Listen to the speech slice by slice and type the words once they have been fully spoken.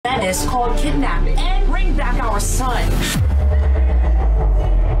menace called kidnapping and bring back our son.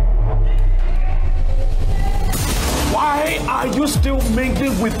 Why are you still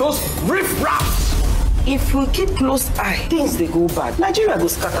mingling with those riffraffs? If we keep close eye, things they go bad. Nigeria go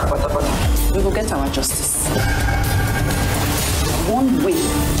scatter, pata. We will get our justice. One way.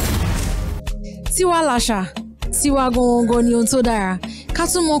 Tiwa lasha, tiwa gongo ni ohun tó dára. Ká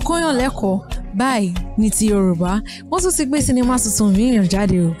tún mọ kọ́yàn lẹ́kọ̀ọ́ báyìí ní ti Yorùbá. Wọ́n tún ti gbé sinimá tuntun mìíràn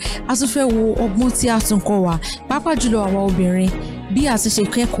jáde o. A tún fẹ́ wo ọgbọ́n tí a tún kọ́ wa, pàápàá jùlọ àwa obìnrin. Bí a tún ṣe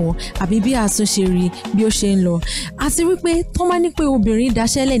kẹ́kọ̀ọ́ àbí bí a tún ṣe rí bí ó ṣe ń lọ. Àti wípé tó máa ní pé obìnrin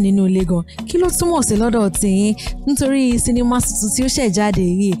dáṣẹ́lẹ̀ nínú ilé gan, kí ló túmọ̀ sí lọ́dọ̀ tiyín nítorí sinimá tuntun tí ó ṣẹ̀ jáde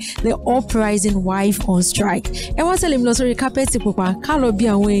yìí, The Uprising Wife on Strike. Ẹ wá tẹ̀lé mi lọ sórí kápẹ́ẹ̀tì pupa ká lọ bí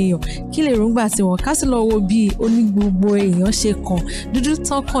àwọn èèyàn kí lè rúngbà tiwọn ká sì lọ wo bí onígbogbo èèyàn ṣe kàn dúdú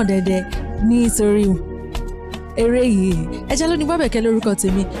tán kàn dẹ̀dẹ̀ nítorí eré yìí. Ẹja ló ní Bábẹ̀kẹ́ lórúkọ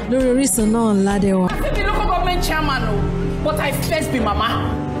tèmi lórí Orísun náà ládẹ́wà. The local government chairman, but I first be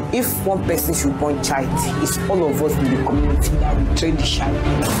mama. If one person should born child, it's all of us in the community that will train the child.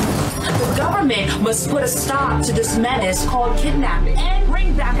 The government must put a stop to this menace called kidnapping and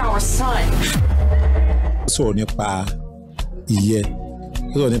bring back our son. Sọ̀rọ̀ nípa ìyẹ́,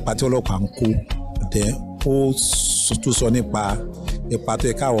 sọ̀rọ̀ nípa tí ọlọ́pàá ń kó, dẹ̀ ó tún sọ nípa ipa tó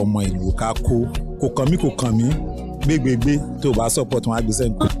yẹ káwọn ọmọ ìlú ká kó. Kò kàn mí gbégbégbé tó bá support wọn á gbé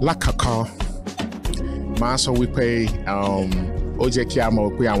sẹ́yìn. Lákàkọ́ máa sọ wípé ó jẹ́ kí a mọ̀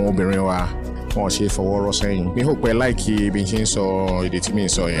pé àwọn obìnrin wa wọn ṣe fọwọ́ rọ́ sẹ́yìn. Mi ò pẹ́ láìkí bí n ṣe ń sọ èdè tí mi ń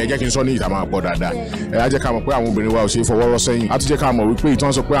sọ yẹn. Ẹ jẹ́ kí n sọ ní ìta máa pọ̀ dáadáa. Ẹ á jẹ́ ká mọ̀ pé àwọn obìnrin wa ò ṣe fọwọ́ rọ́ sẹ́yìn. A tún jẹ́ ká mọ̀ wípé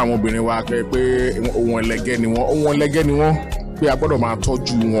ìtàn sọ pé àwọn obìnrin wa pé ohun ẹlẹgẹ́ ni wọ́n pé a gbọ́dọ̀ máa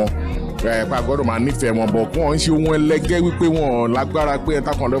tọ́jú wọn. Pé a gbọ́dọ̀ máa nífẹ̀ẹ́ wọn bọ̀ wọ́n ń ṣe ohun ẹlẹgẹ́ wípé wọ́n lágbára pé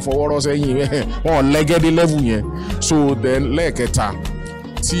ẹ̀ta kan lè fọwọ́ rọ́ sẹ́yìn wọ́n lẹ́gẹ́ dé level yẹn. So then lẹ́ẹ̀kẹta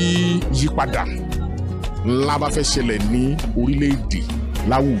tí yípadà ńlá bá fẹ́ ṣẹlẹ̀ ní orílẹ̀-èdè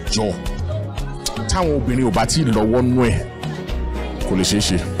láwùjọ táwọn obìnrin ò bá tí ì lọ́wọ́ nú ẹ̀ kò lè ṣeé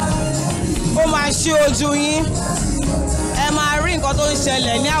ṣe. Ó máa ṣí ojú yín ẹ máa rí nǹkan tó ń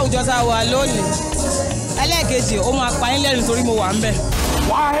ṣẹlẹ̀ ní àwùjọ tá a wà lónìí. Ẹlẹ́ẹ̀kejì ó máa pa yín lẹ́nu torí mo wà ń bẹ̀.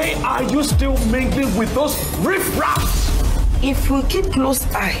 Why are you still mingling with those riffraffs? If we keep close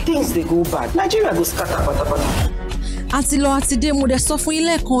eye, things they go bad. Nigeria go scatter, pata. Àti lọ àti dé mo dẹ̀ sọ fún yín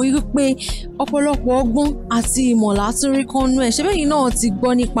lẹ́ẹ̀kan wípé ọ̀pọ̀lọpọ̀ ọgbọ́n àti ìmọ̀lá tún rí kan nú ẹ̀. Ṣé bẹ́yìn náà ti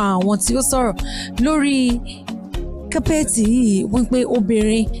gbọ́ nípa àwọn tí ó sọ̀rọ̀ lórí kápẹ́ẹ̀tì yìí wípé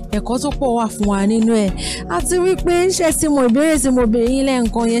obìnrin ẹ̀kọ́ tó pọ̀ wà fún wa nínú ẹ̀ àti wípé ṣé ti mọ ìbéèrè tí mo béèrè yín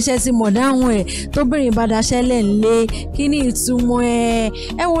lẹ́ẹ̀kan yẹn ṣé ti mọ̀ dáhùn ẹ̀ tóbìnrin bá daṣẹ́lẹ̀ ńlé kí ni ìtumọ̀ ẹ̀.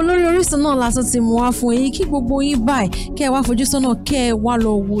 Ẹ wo lórí Orísun náà lásán ti mú wá fún yín kí gbogbo yín báyìí kẹ́ ẹ wá fojú sọ́nà kẹ́ ẹ wá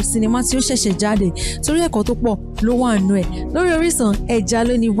lọ wo sinimá tí ó ṣẹ̀ṣẹ̀ jáde torí ẹ̀kọ́ tó pọ̀ ló wà nínú ẹ̀. Lórí Orísun ẹja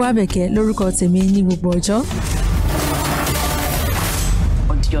ló ní Bábẹ̀kẹ́ lórúkọ tèmi ní gbogbo ọjọ́.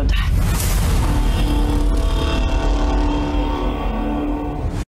 On the other.